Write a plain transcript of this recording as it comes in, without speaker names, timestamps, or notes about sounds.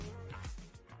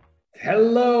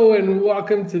Hello and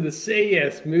welcome to the Say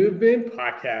Yes Movement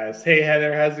podcast. Hey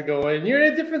Heather, how's it going? You're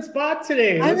in a different spot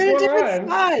today. I'm What's in a going different on?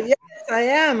 spot. Yes, I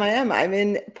am. I'm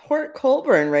in Port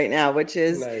Colborne right now, which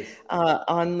is Nice.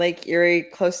 on Lake Erie,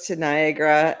 close to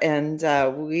Niagara, and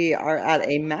we are at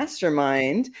a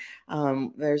mastermind.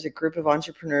 There's a group of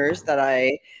entrepreneurs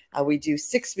that we do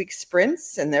 6 week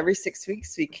sprints, and every 6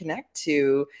 weeks we connect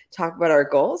to talk about our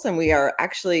goals. And we are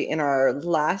actually in our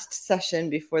last session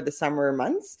before the summer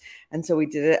months. And so we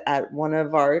did it at one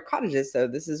of our cottages. So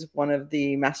this is one of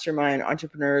the mastermind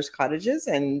entrepreneurs cottages.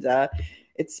 And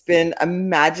it's been a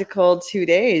magical 2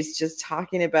 days just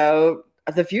talking about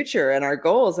the future and our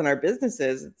goals and our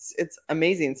businesses. It's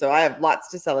amazing. So I have lots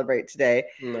to celebrate today.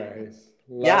 Nice.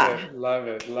 Love Yeah. it. Love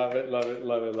it. Love it. Love it.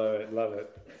 Love it. Love it. Love it.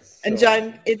 And So John,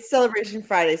 awesome. it's Celebration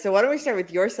Friday. So why don't we start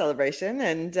with your celebration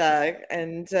and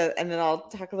then I'll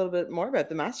talk a little bit more about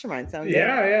the mastermind. Sound good?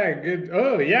 Yeah, good.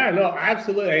 Oh, yeah, no,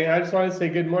 absolutely. I just want to say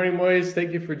good morning, boys.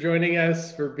 Thank you for joining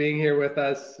us, for being here with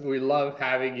us. We love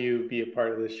having you be a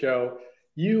part of the show.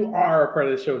 You are a part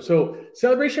of the show. So,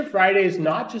 Celebration Friday is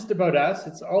not just about us,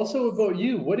 it's also about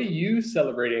you. What are you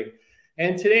celebrating?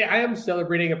 And today I am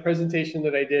celebrating a presentation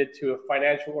that I did to a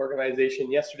financial organization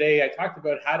yesterday. I talked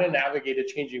about how to navigate a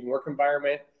changing work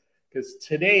environment because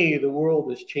today the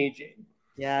world is changing.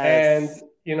 And Yes.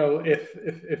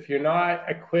 if you're not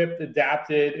equipped,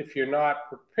 adapted, if you're not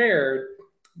prepared,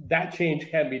 that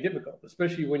change can be difficult,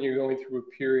 especially when you're going through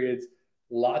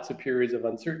lots of periods of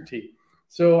uncertainty.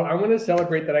 So I'm going to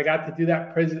celebrate that I got to do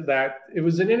that it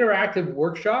was an interactive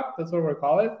workshop. That's what I'm going to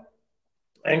call it.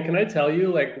 And can I tell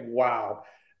you, like, wow,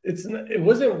 it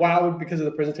wasn't wow because of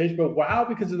the presentation, but wow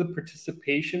because of the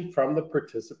participation from the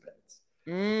participants.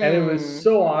 And it was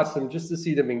so awesome just to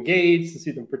see them engage, to see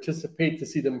them participate, to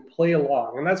see them play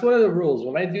along. And that's one of the rules.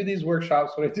 When I do these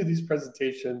workshops, when I do these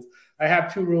presentations, I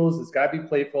have two rules. It's got to be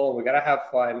playful and we got to have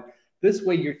fun. This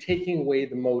way, you're taking away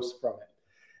the most from it.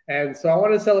 And so I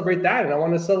want to celebrate that. And I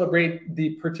want to celebrate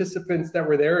the participants that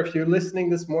were there. If you're listening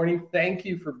this morning, thank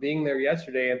you for being there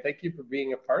yesterday. And thank you for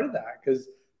being a part of that because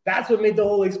that's what made the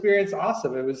whole experience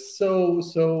awesome. It was so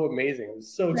amazing. I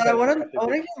was so But I excited want I to got to I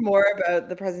want do to it. hear more about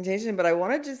the presentation, but I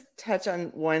want to just touch on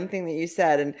one thing that you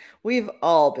said, and we've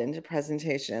all been to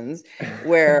presentations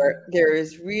where there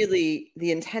is really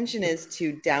the intention is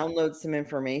to download some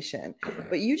information.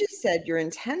 But you just said your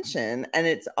intention, and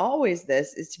it's always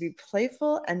this, is to be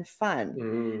playful and fun.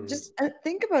 Mm. Just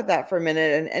think about that for a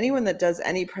minute. And anyone that does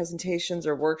any presentations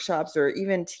or workshops or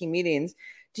even team meetings,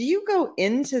 do you go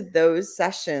into those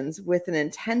sessions with an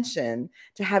intention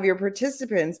to have your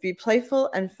participants be playful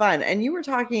and fun? And you were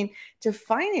talking to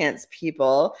finance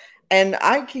people, and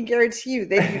I can guarantee you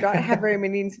they do not have very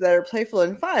many meetings that are playful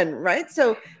and fun, right?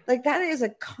 So, like, that is a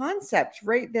concept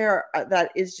right there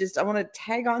that is just, I want to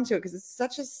tag onto it because it's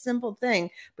such a simple thing,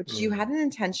 but you Mm. had an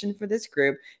intention for this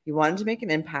group. You wanted to make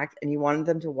an impact and you wanted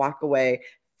them to walk away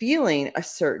feeling a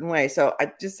certain way. So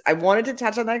I wanted to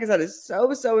touch on that because that is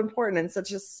so important and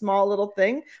such a small little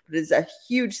thing, but it's a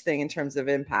huge thing in terms of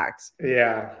impact.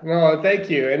 Yeah, no, thank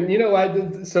you. And you know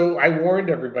what? So I warned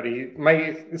everybody.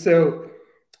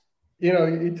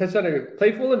 You touched on it.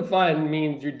 Playful and fun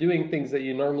means you're doing things that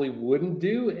you normally wouldn't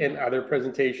do in other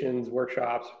presentations,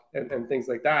 workshops, and things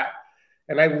like that.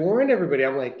 And I warned everybody.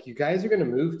 I'm like, you guys are going to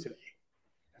move today.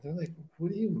 And they're like,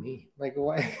 what do you mean? Like,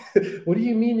 why? What do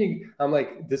you mean? I'm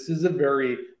like, this is a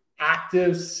very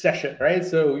active session, right?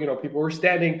 So, people were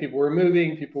standing, people were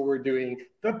moving, people were doing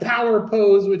the power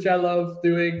pose, which I love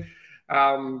doing.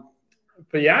 Um,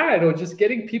 but yeah, just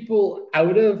getting people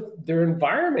out of their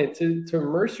environment to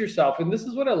immerse yourself. And this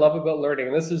is what I love about learning.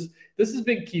 And this is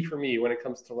big key for me when it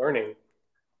comes to learning.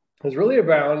 It's really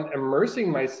about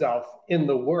immersing myself in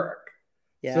the work.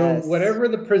 So Yes. whatever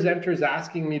the presenter is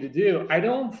asking me to do, I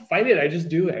don't fight it. I just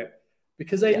do it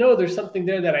because I Yeah. know there's something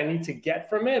there that I need to get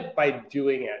from it by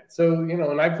doing it. So,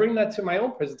 and I bring that to my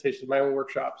own presentations, my own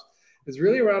workshops. It's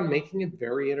really around making it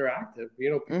very interactive.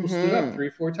 People stood up Mm-hmm. 3,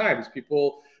 4 times.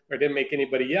 I didn't make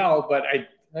anybody yell, but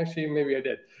maybe I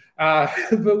did.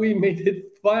 But we made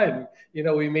it fun.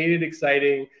 We made it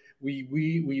exciting.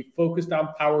 We focused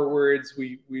on power words.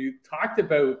 We talked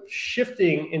about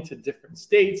shifting into different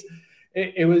states.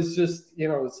 It was just,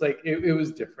 it's like it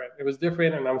was different. It was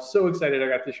different, and I'm so excited I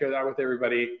got to share that with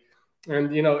everybody.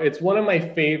 And it's one of my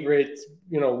favorite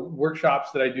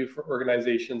workshops that I do for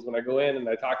organizations when I go in and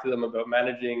I talk to them about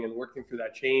managing and working through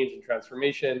that change and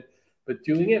transformation, but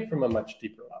doing it from a much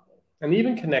deeper level and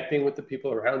even connecting with the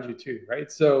people around you too,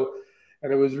 right? So,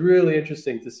 and it was really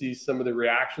interesting to see some of the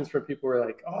reactions from people who are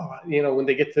like, oh, when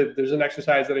they get to, there's an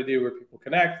exercise that I do where people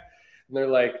connect and they're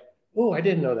like, Oh, I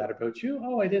didn't know that about you.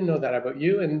 Oh, I didn't know that about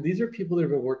you. And these are people that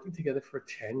have been working together for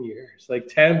 10 years, like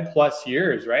 10 plus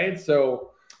years, right?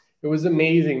 So it was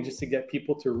amazing just to get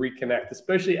people to reconnect,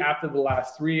 especially after the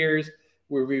last 3 years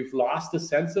where we've lost a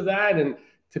sense of that. And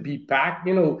to be back,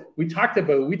 we talk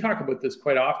about this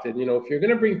quite often. If you're going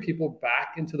to bring people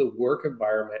back into the work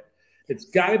environment, it's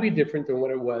got to be different than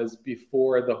what it was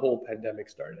before the whole pandemic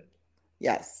started.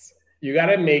 Yes. You got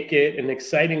to make it an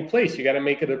exciting place. You got to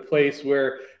make it a place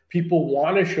where people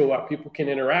want to show up, people can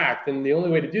interact. And the only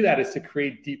way to do that is to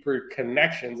create deeper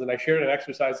connections. And I shared an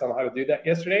exercise on how to do that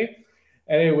yesterday.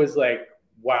 And it was like,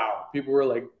 wow, people were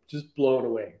like just blown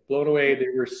away. They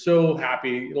were so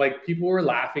happy. Like people were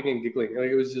laughing and giggling.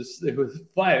 Like it was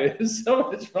fun. It was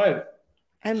so much fun.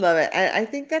 I love it. I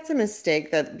think that's a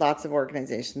mistake that lots of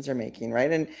organizations are making,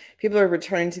 right? And people are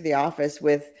returning to the office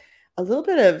with a little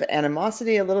bit of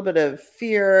animosity, a little bit of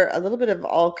fear, a little bit of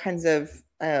all kinds of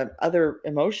other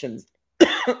emotions.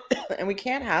 And we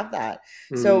can't have that.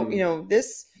 So,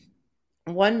 this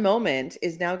one moment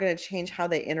is now going to change how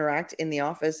they interact in the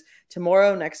office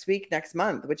tomorrow, next week, next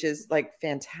month, which is like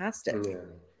fantastic. Yeah.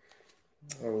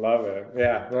 I love it.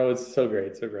 Yeah, no, it's so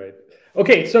great. So great.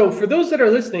 Okay, so for those that are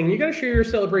listening, you got to share your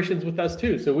celebrations with us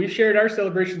too. So we shared our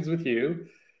celebrations with you.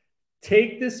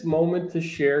 Take this moment to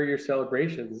share your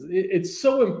celebrations. It's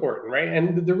so important, right?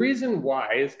 And the reason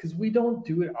why is because we don't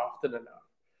do it often enough.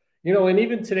 And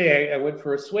even today, I went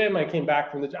for a swim. I came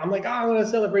back from I'm like, I want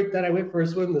to celebrate that I went for a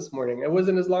swim this morning. It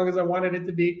wasn't as long as I wanted it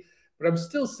to be, but I'm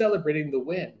still celebrating the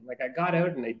win. Like I got out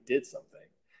and I did something.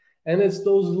 And it's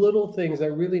those little things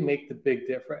that really make the big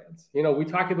difference. We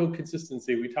talk about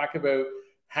consistency. We talk about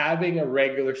having a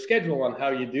regular schedule on how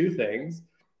you do things.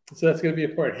 So that's going to be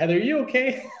important. Heather, are you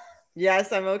okay?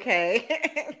 Yes, I'm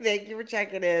okay. Thank you for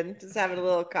checking in. Just having a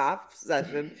little cough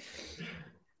session.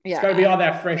 Yeah. It's got to be all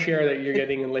that fresh air that you're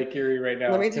getting in Lake Erie right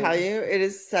now. Let me tell you, it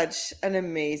is such an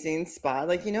amazing spot.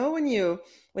 Like, when you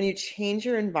change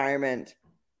your environment,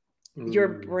 your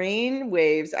brain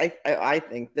waves, I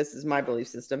think this is my belief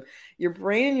system, your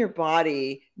brain and your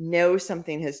body know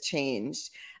something has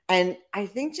changed. And I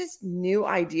think just new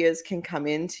ideas can come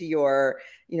into your,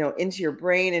 into your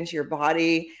brain, into your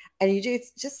body, and you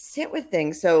just sit with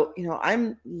things. So,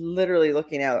 I'm literally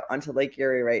looking out onto Lake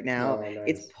Erie right now. Oh, nice.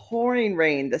 It's pouring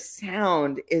rain. The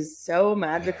sound is so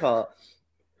magical.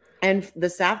 And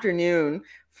this afternoon,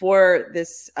 for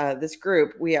this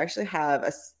group, we actually have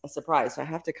a surprise. So I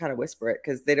have to kind of whisper it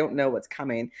because they don't know what's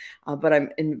coming. But I'm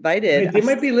invited. Wait, they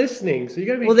might be listening, so you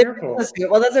got to be careful.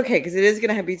 Well, that's okay because it is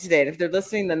going to be today. And if they're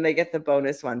listening, then they get the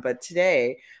bonus one. But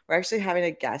today, we're actually having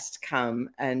a guest come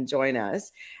and join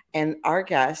us. And our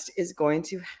guest is going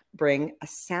to bring a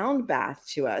sound bath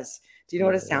to us. Do you know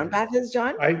what a sound bath is,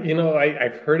 John?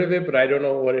 I've heard of it, but I don't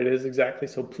know what it is exactly.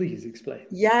 So please explain.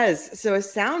 Yes. So a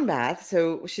sound bath.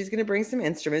 So she's going to bring some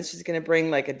instruments. She's going to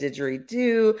bring like a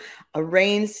didgeridoo, a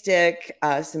rain stick,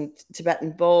 some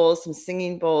Tibetan bowls, some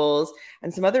singing bowls,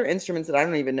 and some other instruments that I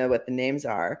don't even know what the names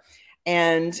are.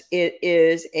 And it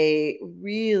is a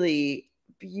really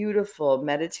beautiful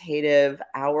meditative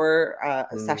hour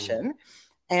session.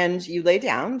 And you lay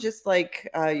down just like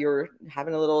you're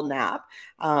having a little nap.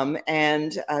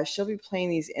 And she'll be playing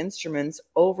these instruments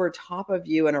over top of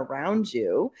you and around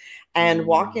you and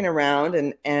walking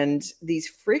around. And these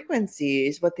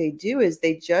frequencies, what they do is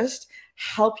they just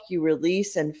help you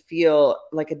release and feel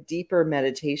like a deeper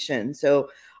meditation. So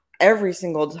every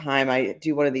single time I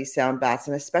do one of these sound baths,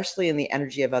 and especially in the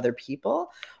energy of other people,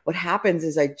 what happens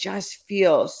is I just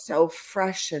feel so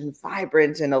fresh and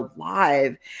vibrant and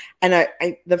alive. And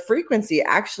the frequency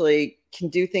actually can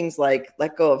do things like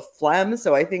let go of phlegm.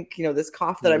 So I think, this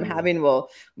cough that I'm having will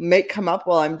come up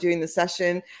while I'm doing the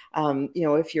session.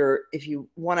 If you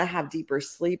want to have deeper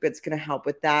sleep, it's going to help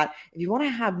with that. If you want to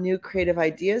have new creative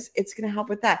ideas, it's going to help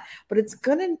with that. But it's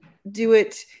going to do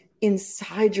it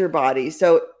inside your body.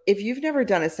 So if you've never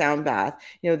done a sound bath,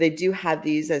 they do have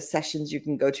these as sessions you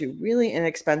can go to, really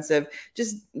inexpensive.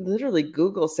 Just literally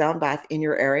Google sound bath in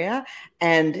your area.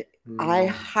 And I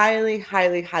highly,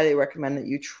 highly, highly recommend that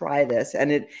you try this.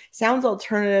 And it sounds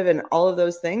alternative and all of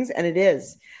those things. And it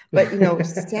is, but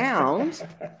sound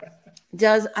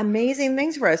does amazing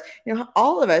things for us.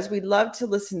 All of us, we love to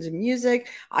listen to music.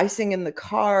 I sing in the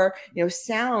car.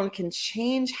 Sound can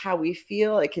change how we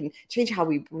feel. It can change how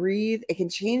we breathe. It can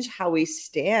change how we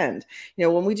stand.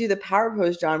 When we do the power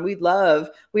pose, John, We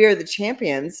Are the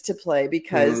Champions to play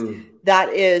because that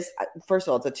is, first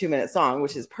of all, it's a 2-minute song,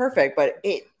 which is perfect, but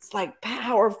it's like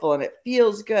powerful and it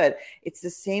feels good. It's the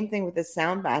same thing with the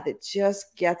sound bath. It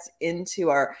just gets into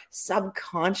our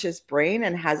subconscious brain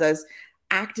and has us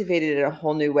activated in a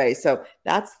whole new way. So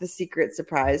that's the secret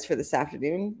surprise for this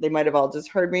afternoon. They might have all just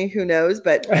heard me, who knows,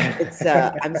 but it's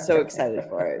I'm so excited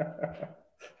for it.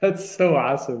 That's so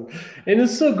awesome. And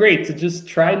it's so great to just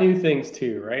try new things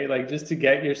too, right? Like just to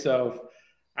get yourself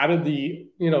out of the,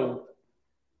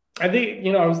 I think,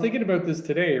 I was thinking about this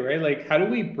today, right? Like, how do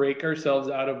we break ourselves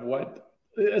out of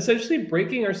essentially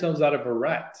breaking ourselves out of a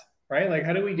rut, right? Like,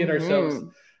 how do we get ourselves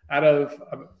how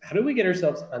do we get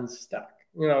ourselves unstuck?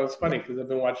 It's funny because I've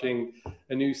been watching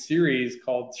a new series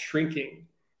called Shrinking,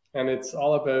 and it's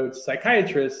all about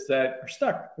psychiatrists that are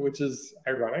stuck, which is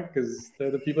ironic because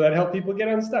they're the people that help people get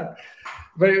unstuck.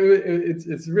 But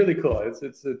it's really cool.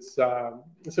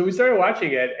 So we started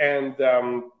watching it, and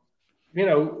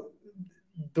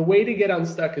the way to get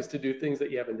unstuck is to do things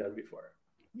that you haven't done before.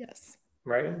 Yes.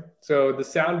 Right. So the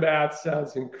sound bath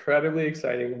sounds incredibly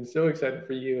exciting. I'm so excited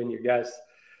for you and your guests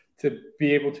to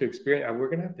be able to experience. And we're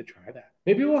gonna have to try that.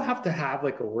 Maybe we'll have to have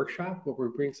like a workshop where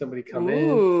we bring somebody in, they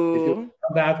do a sound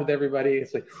bath with everybody.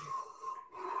 It's like,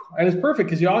 and it's perfect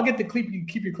because you all get to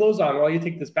keep your clothes on while you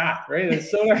take this bath, right?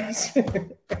 It's so nice.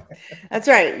 That's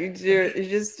right.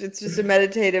 It's just a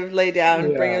meditative lay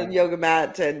down, bring a yoga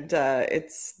mat, and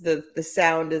it's the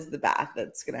sound is the bath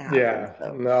that's going to happen. Yeah,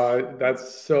 so. No,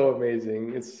 that's so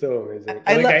amazing. It's so amazing.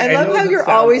 I love how you're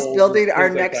always building our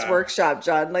next workshop,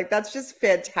 John. Like that's just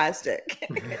fantastic.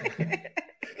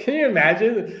 Can you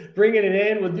imagine bringing it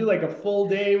in? We'll do like a full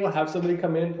day. We'll have somebody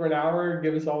come in for an hour,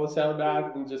 give us all the sound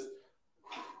bath, and just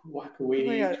walk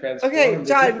away. Transform. Okay,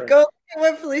 John, go look at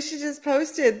what Felicia just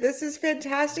posted. This is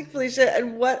fantastic, Felicia,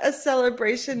 and what a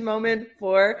celebration moment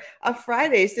for a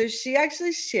Friday. So she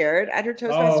actually shared at her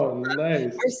Toastmasters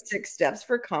nice. Her 6 steps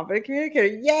for confident communicator.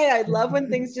 Yay! I love when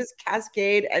things just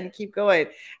cascade and keep going.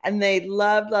 And they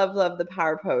love the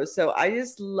power pose. So I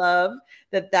just love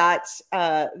that's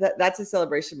a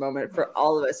celebration moment for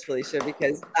all of us, Felicia,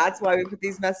 because that's why we put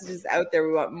these messages out there.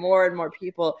 We want more and more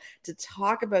people to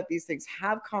talk about these things,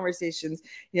 have conversations,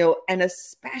 and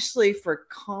especially for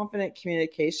confident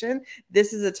communication.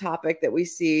 This is a topic that we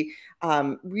see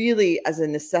really as a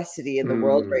necessity in the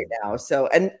world right now. So,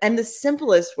 and the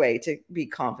simplest way to be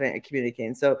confident at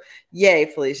communicating. So yay,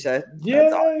 Felicia. Yeah.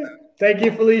 Awesome. Thank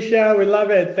you, Felicia. We love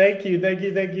it. Thank you.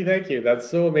 That's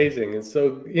so amazing. And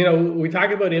so, we talk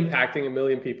about impacting 1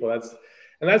 million people.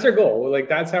 That's our goal. Like,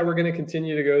 that's how we're going to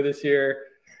continue to go this year.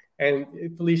 And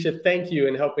Felicia, thank you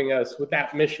in helping us with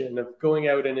that mission of going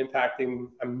out and impacting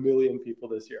 1 million people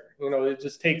this year. It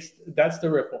just that's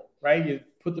the ripple, right? You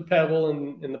put the pebble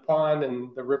in the pond and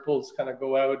the ripples kind of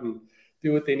go out and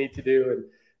do what they need to do. And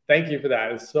thank you for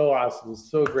that. It's so awesome.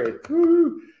 It's so great.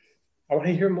 Woo! I want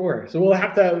to hear more. So we'll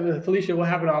have to, Felicia, we'll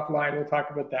have it offline. We'll talk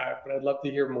about that. But I'd love to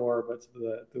hear more about some of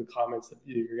the comments that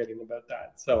you're getting about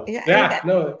that. So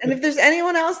And if there's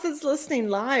anyone else that's listening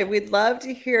live, we'd love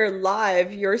to hear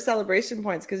live your celebration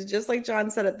points. Because just like John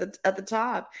said at the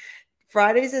top,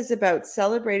 Fridays is about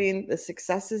celebrating the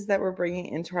successes that we're bringing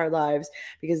into our lives,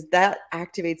 because that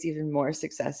activates even more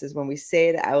successes when we say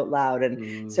it out loud.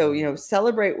 And so,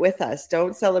 celebrate with us.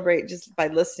 Don't celebrate just by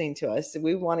listening to us.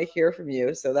 We want to hear from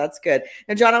you. So that's good.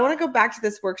 Now, John, I want to go back to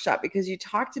this workshop because you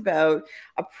talked about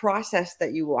a process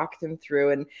that you walked them through.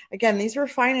 And again, these were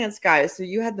finance guys. So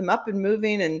you had them up and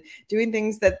moving and doing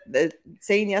things that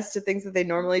saying yes to things that they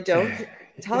normally don't.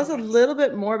 Tell us a little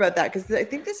bit more about that, because I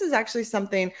think this is actually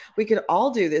something we could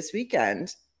all do this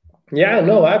weekend. Yeah,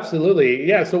 no, absolutely.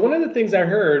 Yeah. So one of the things I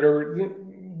heard, or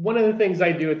one of the things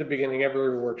I do at the beginning of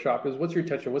every workshop is, what's your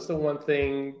intention? What's the one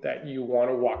thing that you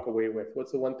want to walk away with?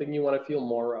 What's the one thing you want to feel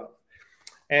more of?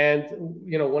 And,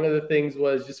 one of the things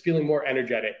was just feeling more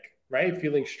energetic, right?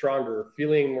 Feeling stronger,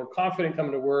 feeling more confident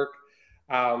coming to work.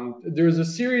 There's a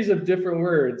series of different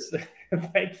words.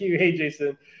 Thank you. Hey,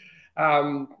 Jason.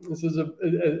 This is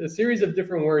a series of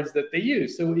different words that they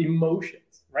use. So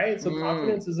emotions, right? So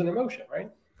confidence is an emotion,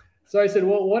 right? So I said,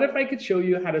 well, what if I could show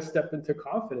you how to step into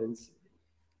confidence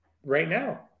right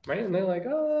now, right? And they're like,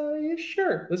 oh, yeah,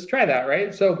 sure. Let's try that,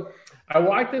 right? So I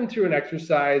walked them through an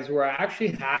exercise where I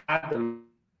actually had them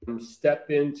step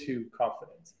into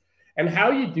confidence. And how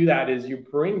you do that is you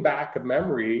bring back a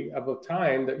memory of a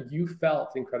time that you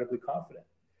felt incredibly confident.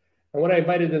 And what I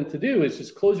invited them to do is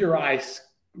just close your eyes,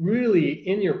 really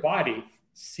in your body,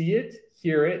 see it,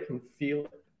 hear it, and feel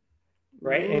it,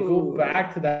 right? And go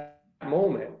back to that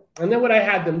moment. And then what I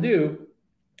had them do,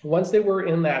 once they were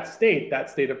in that state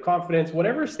of confidence,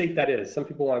 whatever state that is, some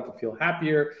people wanted to feel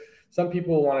happier, some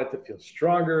people wanted to feel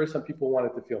stronger, some people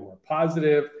wanted to feel more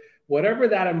positive, whatever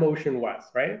that emotion was,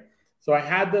 right? So I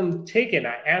had them take it,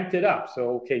 I amped it up.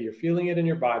 So, okay, you're feeling it in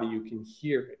your body, you can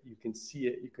hear it, you can see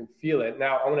it, you can feel it.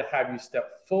 Now I'm going to have you step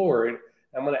forward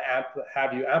I'm going to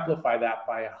have you amplify that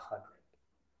by 100.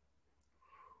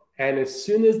 And as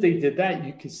soon as they did that,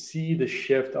 you could see the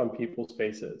shift on people's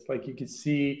faces. Like you could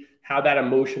see how that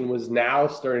emotion was now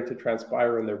starting to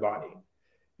transpire in their body.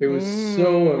 It was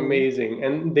so amazing.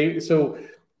 And so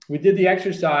we did the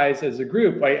exercise as a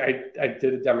group. I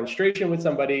did a demonstration with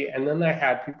somebody, and then I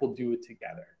had people do it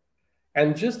together.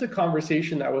 And just the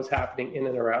conversation that was happening in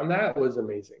and around that was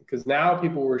amazing, because now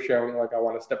people were sharing, like, I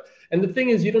want to step. And the thing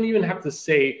is, you don't even have to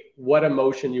say what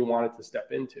emotion you wanted to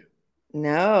step into.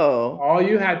 No. All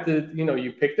you had to,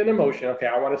 you picked an emotion. Okay,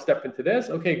 I want to step into this.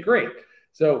 Okay, great.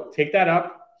 So take that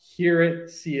up, hear it,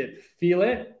 see it, feel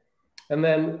it. And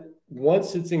then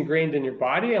once it's ingrained in your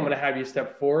body, I'm going to have you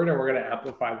step forward, and we're going to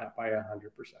amplify that by 100%.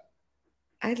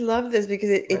 I love this because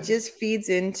it just feeds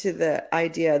into the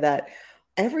idea that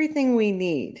everything we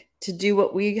need to do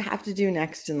what we have to do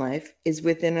next in life is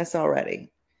within us already.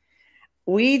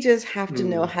 We just have to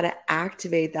know how to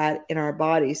activate that in our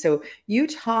body. So you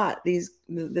taught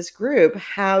this group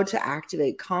how to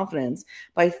activate confidence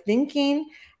by thinking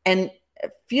and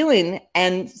feeling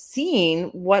and seeing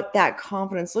what that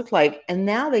confidence looked like. And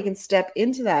now they can step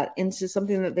into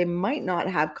something that they might not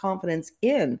have confidence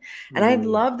in. And I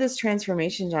love this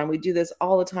transformation, John. We do this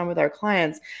all the time with our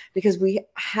clients because we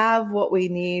have what we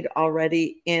need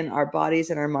already in our bodies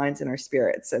and our minds and our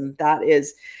spirits. And that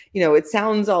is, it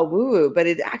sounds all woo-woo, but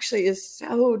it actually is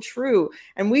so true.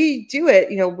 And we do it,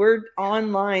 we're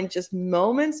online just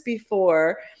moments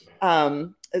before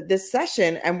this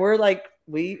session, and we're like,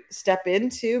 we step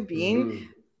into being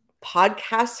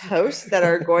podcast hosts that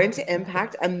are going to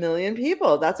impact 1 million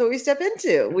people. That's what we step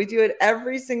into. We do it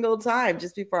every single time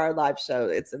just before our live show.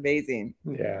 It's amazing.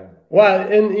 Yeah.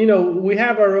 Well, and we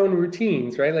have our own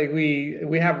routines, right? Like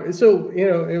we have, so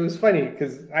it was funny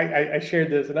because I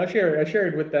shared this, and I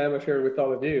shared with them, I shared with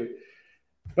all of you.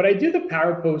 But I do the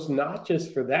power pose not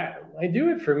just for them. I do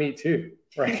it for me too.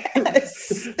 Right.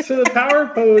 Yes. So the power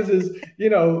pose is,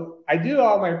 I do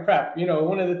all my prep.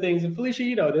 One of the things, and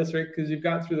Felicia, this, right? Because you've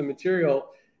gone through the material,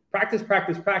 practice,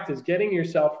 getting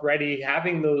yourself ready,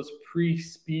 having those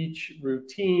pre-speech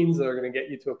routines that are going to get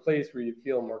you to a place where you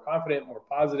feel more confident, more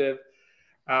positive.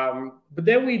 But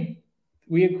then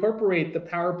we incorporate the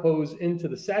power pose into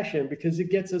the session because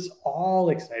it gets us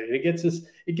all excited.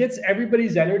 It gets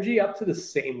everybody's energy up to the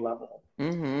same level.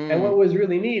 And what was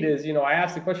really neat is, I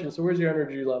asked the question, so where's your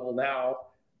energy level now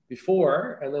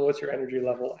before, and then what's your energy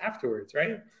level afterwards,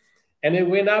 right? And it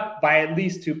went up by at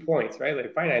least 2 points, right?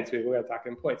 Like finance people, we're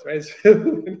talking points, right? So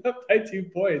it went up by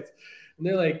 2 points. And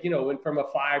they're like, went from a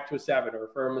 5 to a 7 or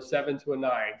from a 7 to a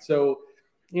 9. So,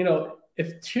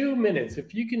 if 2 minutes,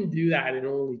 if you can do that in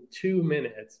only 2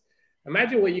 minutes,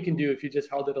 imagine what you can do if you just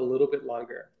held it a little bit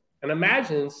longer. And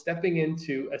imagine stepping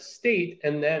into a state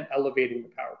and then elevating the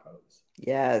power pose.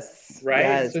 Yes. Right.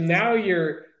 Yes. So now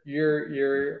you're,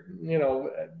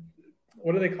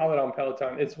 what do they call it on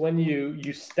Peloton? It's when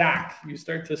you start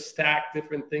to stack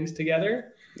different things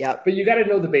together. Yeah. But you got to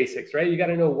know the basics, right? You got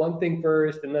to know one thing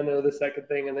first and then know the second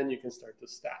thing, and then you can start to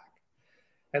stack.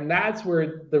 And that's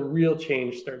where the real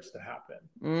change starts to happen.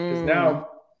 Because now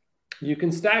you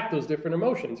can stack those different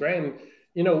emotions, right? And,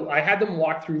 I had them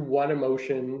walk through one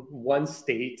emotion, one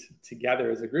state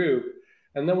together as a group.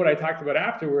 And then what I talked about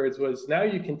afterwards was now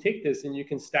you can take this and you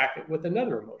can stack it with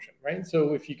another emotion, right?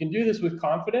 So if you can do this with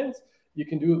confidence, you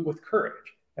can do it with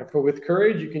courage. And with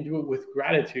courage, you can do it with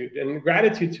gratitude. And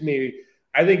gratitude to me,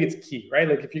 I think it's key, right?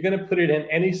 Like if you're going to put it in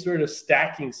any sort of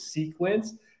stacking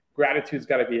sequence, gratitude's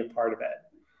got to be a part of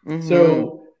it.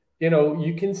 So,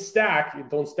 you can stack, you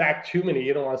don't stack too many.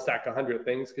 You don't want to stack 100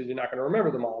 things because you're not going to remember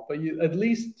them all, but at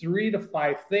least 3 to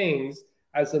 5 things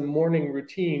as a morning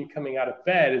routine coming out of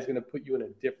bed is going to put you in a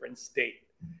different state.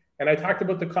 And I talked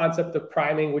about the concept of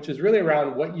priming, which is really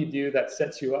around what you do that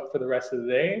sets you up for the rest of the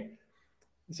day.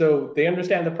 So they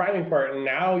understand the priming part, and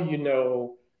now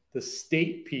the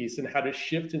state piece and how to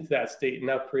shift into that state and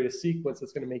now create a sequence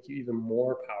that's going to make you even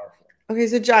more powerful. Okay,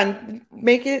 so John,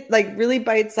 make it like really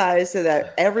bite-sized so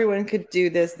that everyone could do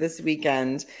this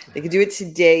weekend. They could do it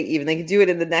today even. They could do it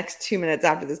in the next 2 minutes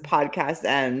after this podcast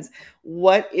ends.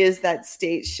 What is that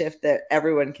state shift that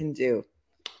everyone can do?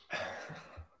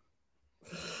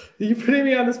 You're putting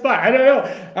me on the spot. I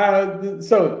don't know.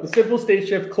 So the simple state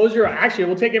shift, close your eyes. Actually,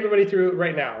 we'll take everybody through it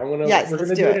right now. We're going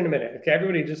to do it in a minute. Okay,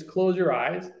 everybody just close your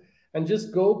eyes and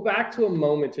just go back to a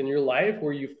moment in your life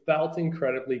where you felt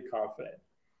incredibly confident.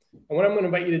 And what I'm going to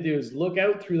invite you to do is look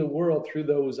out through the world through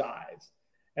those eyes.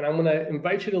 And I'm going to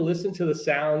invite you to listen to the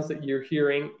sounds that you're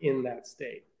hearing in that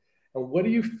state. And what are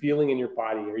you feeling in your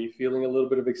body? Are you feeling a little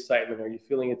bit of excitement? Are you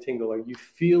feeling a tingle? Are you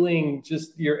feeling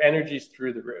just your energies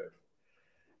through the roof?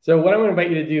 So what I'm going to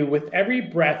invite you to do with every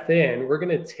breath in, we're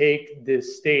going to take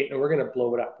this state and we're going to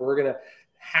blow it up. We're going to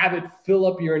have it fill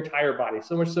up your entire body,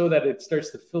 so much so that it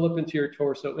starts to fill up into your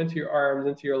torso, into your arms,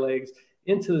 into your legs,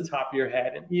 into the top of your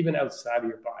head, and even outside of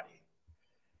your body.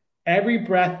 Every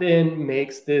breath in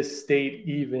makes this state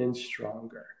even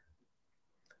stronger.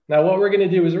 Now, what we're going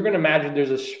to do is we're going to imagine there's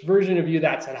a version of you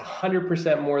that's at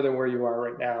 100% more than where you are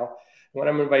right now. What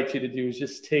I'm going to invite you to do is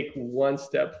just take one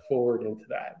step forward into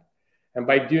that. And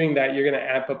by doing that, you're going to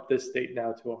amp up this state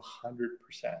now to 100%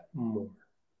 more.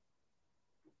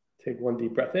 Take one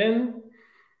deep breath in.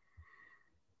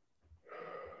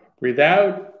 Breathe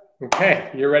out.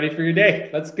 Okay, you're ready for your day.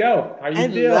 Let's go. How you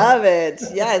feel? I love it.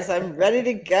 Yes, I'm ready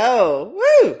to go.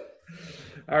 Woo!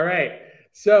 All right.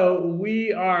 So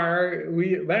man,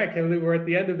 I can't believe we're at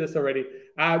the end of this already.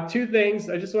 Two things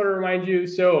I just want to remind you.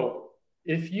 So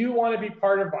if you want to be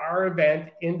part of our event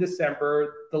in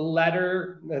December, the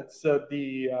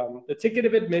ticket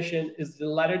of admission is the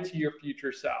letter to your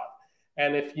future self.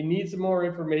 And if you need some more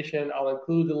information, I'll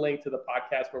include the link to the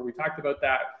podcast where we talked about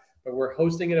that. But we're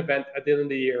hosting an event at the end of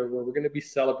the year where we're going to be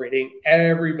celebrating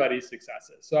everybody's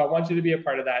successes. So I want you to be a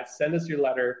part of that. Send us your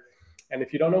letter. And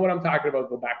if you don't know what I'm talking about,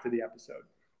 go back to the episode.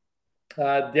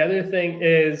 The other thing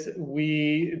is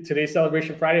today's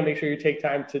Celebration Friday. Make sure you take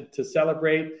time to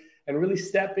celebrate and really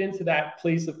step into that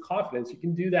place of confidence. You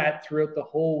can do that throughout the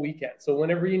whole weekend. So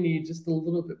whenever you need just a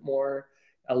little bit more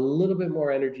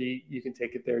energy, you can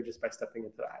take it there just by stepping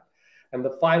into that. And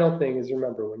the final thing is,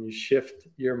 remember, when you shift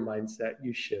your mindset,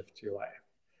 you shift your life.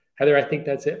 Heather, I think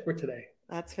that's it for today.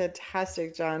 That's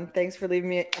fantastic, John. Thanks for leaving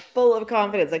me full of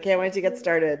confidence. I can't wait to get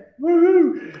started.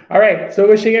 Woo-hoo. All right. So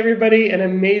wishing everybody an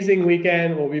amazing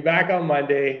weekend. We'll be back on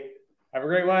Monday. Have a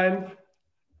great one.